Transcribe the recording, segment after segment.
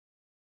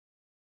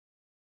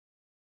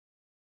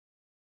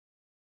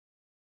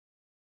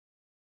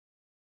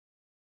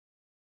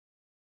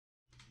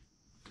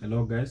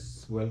Hello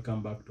guys,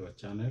 welcome back to our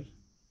channel.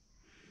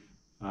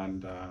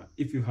 And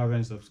if you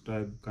haven't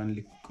subscribed,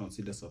 kindly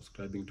consider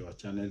subscribing to our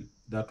channel.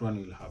 That one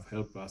will have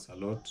helped us a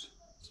lot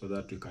so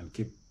that we can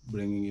keep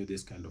bringing you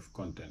this kind of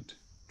content,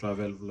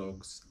 travel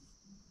vlogs,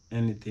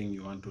 anything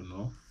you want to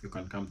know, you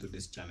can come to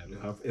this channel. You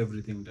have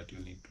everything that you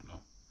need to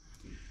know.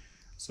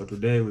 So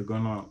today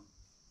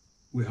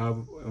we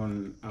have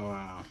on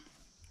our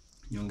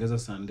Nyongesa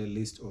Sande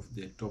list of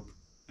the top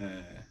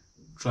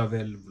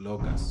travel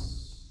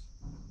vloggers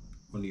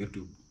on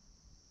YouTube.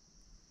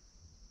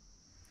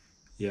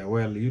 Yeah,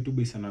 well, YouTube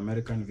is an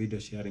American video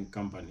sharing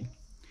company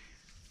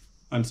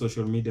and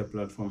social media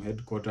platform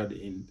headquartered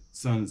in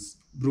San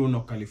Bruno,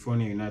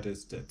 California, United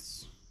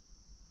States.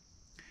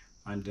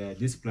 And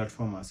this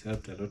platform has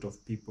helped a lot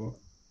of people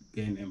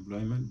gain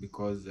employment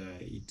because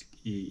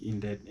in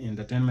the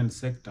entertainment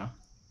sector,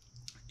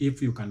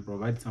 if you can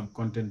provide some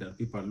content that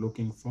people are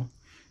looking for,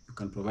 you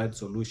can provide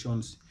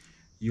solutions,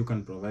 you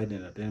can provide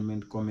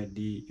entertainment,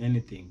 comedy,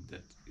 anything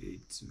that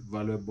it's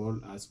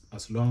valuable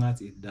as long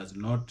as it does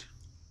not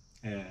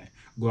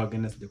go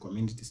against the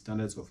community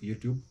standards of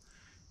YouTube.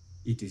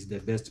 It is the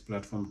best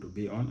platform to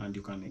be on, and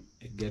you can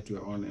get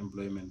your own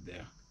employment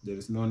there. There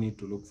is no need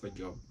to look for a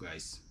job,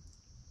 guys.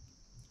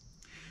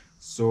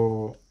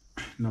 So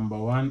number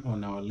one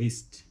on our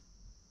list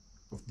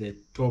of the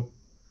top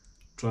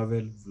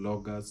travel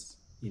vloggers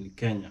in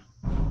Kenya,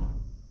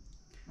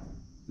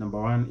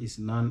 number one is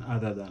none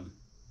other than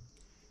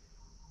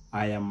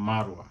I Am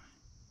Marwa.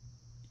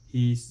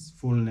 His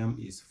full name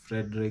is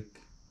Frederick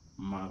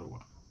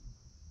Marwa.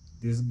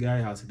 This guy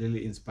has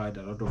really inspired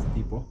a lot of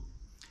people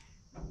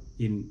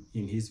in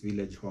his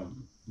village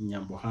home,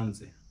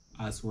 Nyambohanze,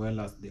 as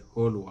well as the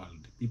whole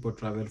world. People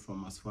travel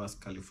from as far as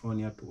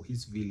California to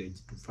his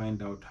village to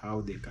find out how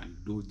they can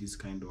do this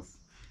kind of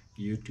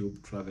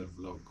YouTube travel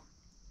vlog.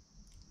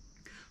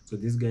 So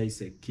this guy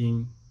is a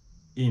king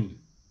in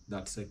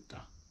that sector,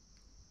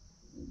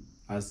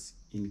 as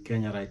in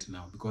Kenya right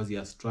now, because he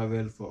has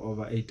traveled for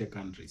over 80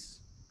 countries.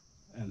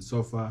 And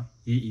so far,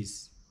 he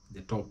is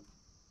the top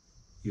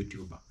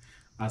YouTuber,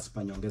 as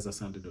per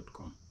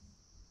NyongesaSande.com.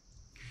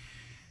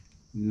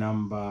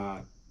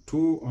 Number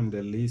two on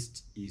the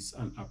list is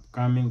an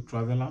upcoming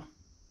traveler,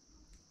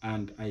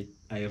 and I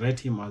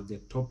rate him as the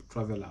top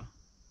traveler.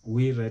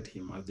 We rate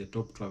him as the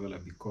top traveler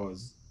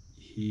because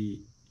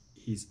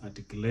he's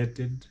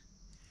articulated,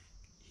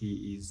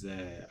 he is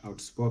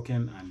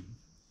outspoken, and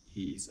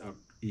he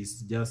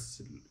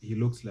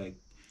looks like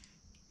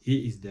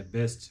he is the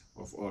best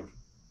of all.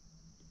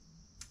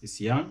 He's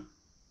young,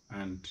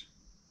 and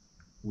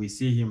we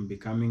see him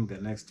becoming the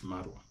next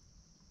Marwa.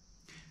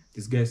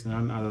 This guy is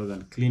none other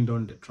than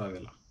Clinton the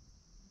Traveler.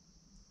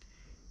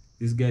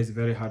 This guy is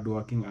very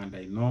hardworking, and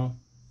I know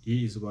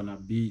he is gonna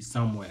be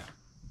somewhere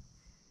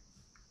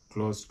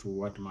close to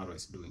what Marwa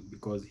is doing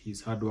because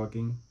he's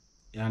hardworking.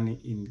 And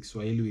in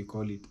Swahili we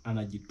call it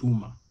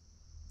anajituma.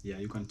 Yeah,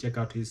 you can check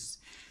out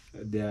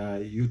their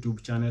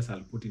YouTube channels.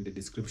 I'll put in the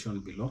description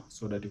below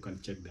so that you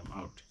can check them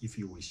out if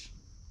you wish.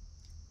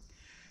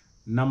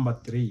 Number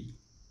three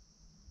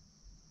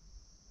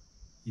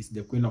is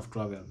the Queen of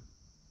Travel,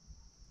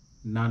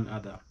 none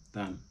other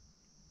than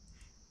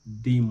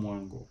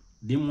Mwango.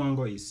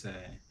 Mwango is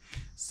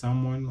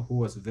someone who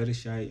was very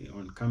shy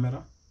on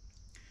camera,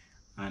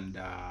 and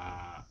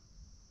I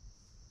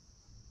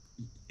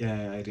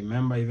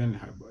remember even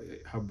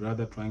her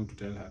brother trying to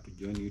tell her to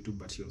join YouTube,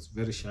 but she was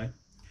very shy.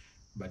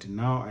 But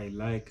now I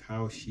like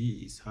how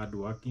she is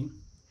hardworking.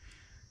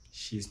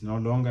 She's no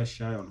longer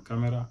shy on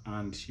camera,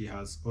 and she's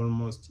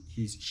almost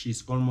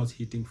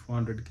hitting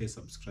 400k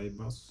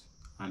subscribers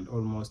and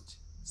almost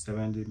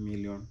 70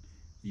 million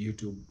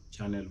YouTube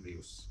channel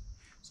views.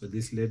 So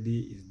this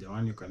lady is the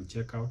one you can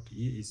check out.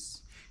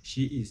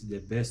 She is the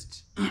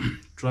best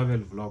travel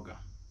vlogger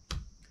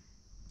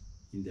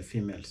in the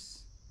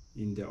females,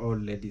 in the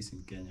old ladies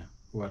in Kenya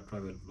who are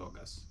travel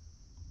vloggers.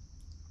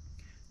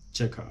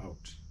 Check her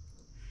out.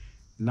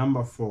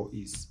 Number four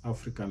is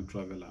African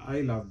Traveler.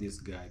 I love this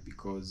guy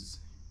because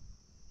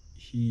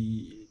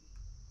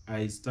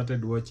I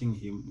started watching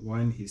him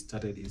when he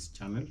started his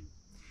channel.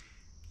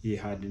 He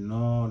had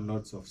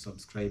lots of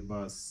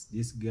subscribers.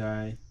 This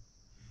guy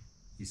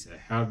is a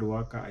hard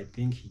worker. I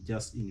think he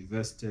just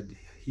invested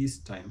his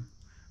time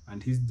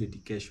and his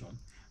dedication,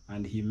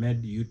 and he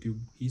made YouTube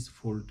his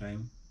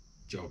full-time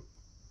job.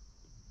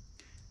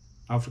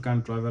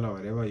 African Traveler,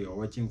 wherever you're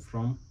watching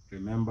from,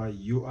 remember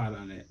you are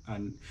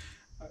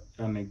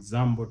an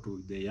example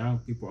to the young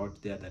people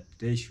out there that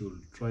they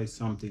should try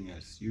something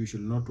else. You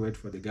should not wait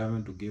for the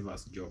government to give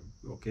us job,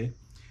 okay?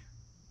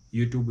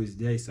 YouTube is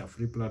there, it's a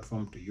free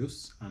platform to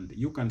use, and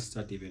you can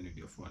start even with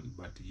your phone.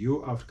 But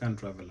you, African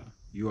Traveler,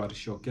 you are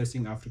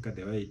showcasing Africa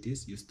the way it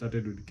is. You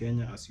started with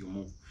Kenya as you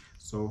move,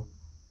 so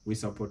we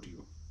support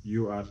you.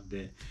 You are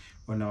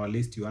on our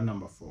list, you are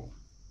number 4,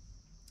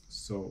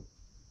 so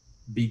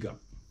big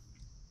up.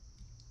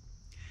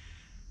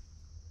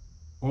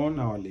 On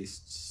our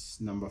list,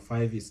 number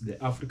 5 is the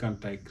African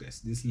Tigress.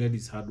 This lady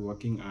is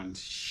hardworking, and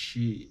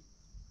she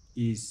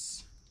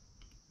is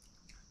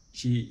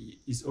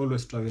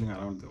always traveling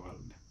around the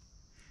world.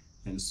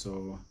 and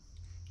so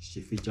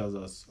she features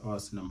us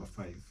as number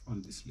 5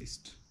 on this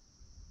list.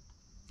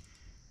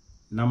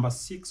 Number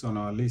 6 on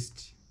our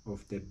list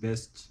of the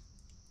best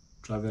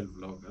travel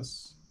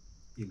vloggers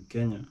in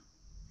Kenya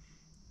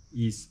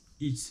is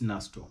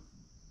Nasto.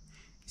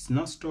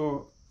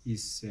 Nasto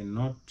is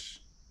not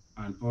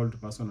an old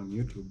person on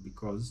YouTube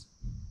because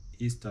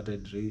he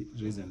started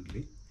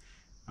recently,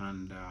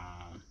 and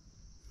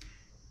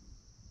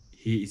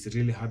he is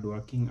really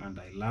hardworking, and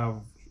I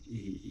love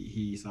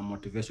he is a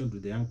motivation to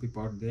the young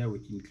people out there.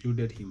 We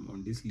included him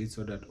on this list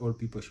so that all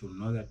people should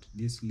know that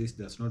this list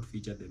does not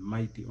feature the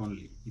mighty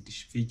only. It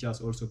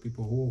features also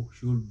people who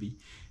should be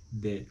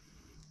the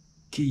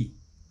key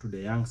to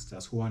the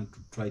youngsters who want to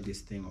try this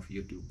thing of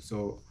YouTube.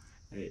 So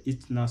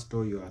it's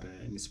Nasto, you are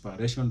an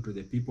inspiration to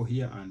the people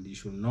here, and you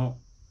should know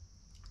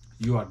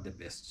you are the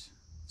best.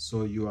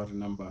 So you are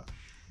number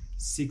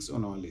 6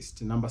 on our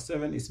list. Number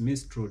 7 is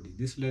Miss Trudy.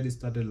 This lady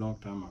started a long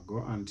time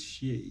ago, and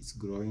she is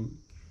growing.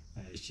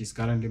 She's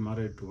currently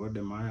married to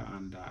Odemaya,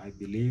 and I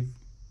believe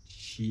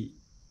she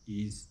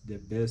is the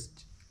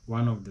best,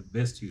 one of the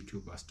best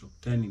YouTubers, top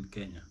 10 in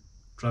Kenya,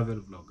 travel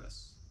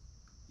vloggers,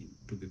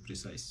 to be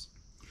precise.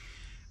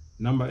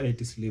 Number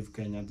 8 is Live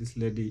Kenya. This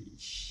lady,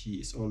 she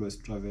is always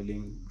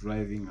traveling,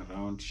 driving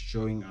around,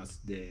 showing us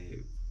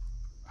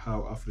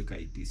how Africa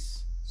it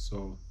is.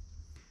 So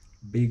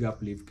big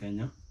up Live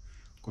Kenya.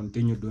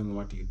 Continue doing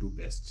what you do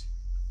best.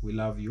 We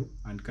love you,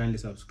 and kindly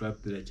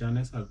subscribe to the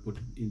channels. I'll put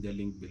it in the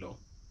link below.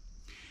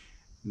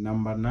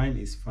 Number 9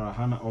 is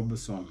Farhana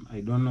Obuson.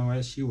 I don't know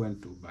where she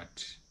went to,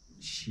 but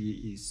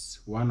she is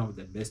one of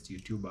the best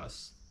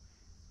YouTubers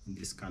in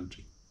this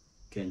country,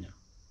 Kenya.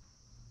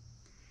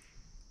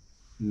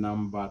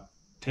 Number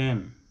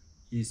 10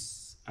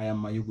 is I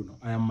Am Mayuguno.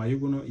 I Am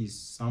Mayuguno is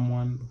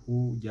someone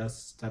who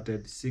just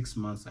started 6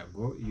 months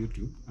ago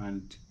YouTube,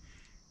 and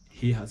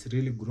he has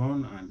really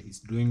grown and he's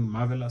doing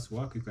marvelous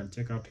work. You can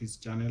check out his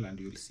channel and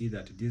you'll see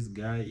that this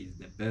guy is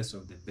the best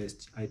of the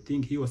best. I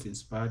think he was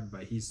inspired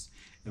by his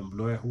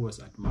employer who was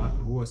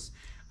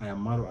I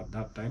Am Maro at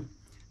that time,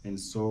 and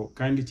so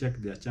kindly check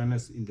their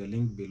channels in the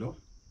link below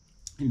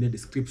in the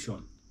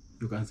description.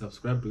 You can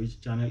subscribe to each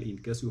channel in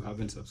case you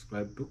haven't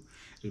subscribed to.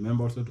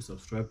 Remember also to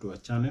subscribe to our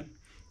channel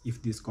if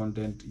this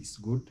content is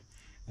good,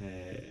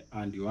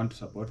 and you want to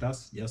support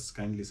us. Just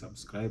kindly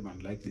subscribe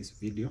and like this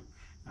video,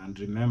 and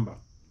remember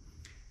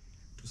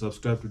to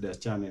subscribe to their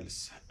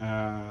channels.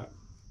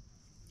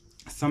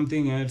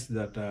 Something else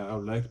that I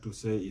would like to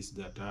say is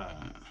that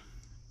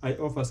I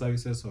offer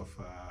services of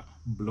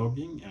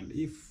blogging, and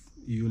if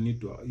you need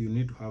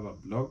to have a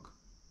blog,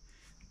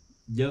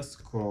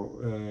 just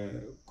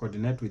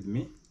coordinate with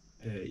me.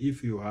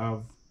 If you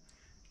have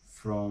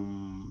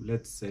from,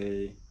 let's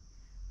say,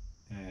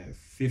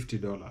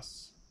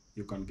 $50,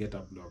 you can get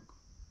a blog,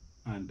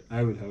 and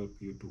I will help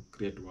you to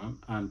create one,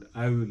 and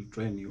I will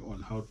train you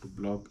on how to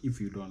blog if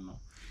you don't know.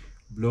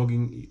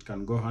 Blogging, it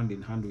can go hand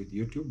in hand with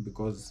YouTube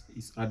because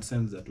it's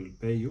AdSense that will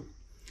pay you.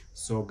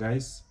 So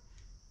guys,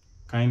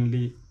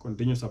 kindly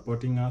continue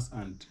supporting us,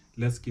 and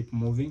let's keep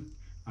moving,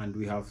 and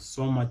we have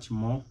so much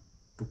more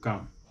to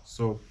come.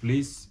 So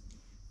please,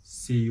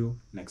 see you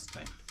next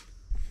time.